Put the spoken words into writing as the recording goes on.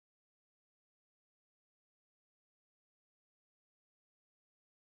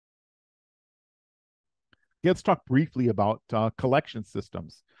Let's talk briefly about collection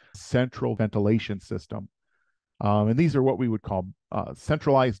systems, central ventilation system. And these are what we would call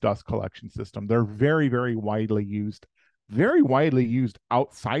centralized dust collection system. They're very widely used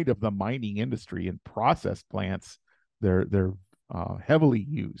outside of the mining industry and process plants. They're heavily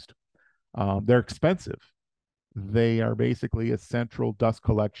used. They're expensive. They are basically a central dust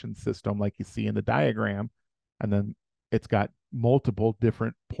collection system, like you see in the diagram, and then it's got multiple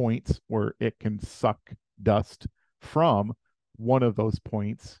different points where it can suck dust from one of those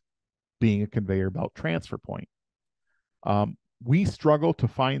points being a conveyor belt transfer point. We struggle to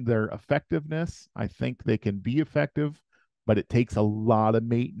find their effectiveness. I think they can be effective, but it takes a lot of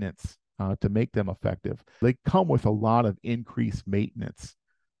maintenance to make them effective. They come with a lot of increased maintenance,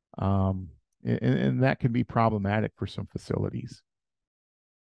 and that can be problematic for some facilities.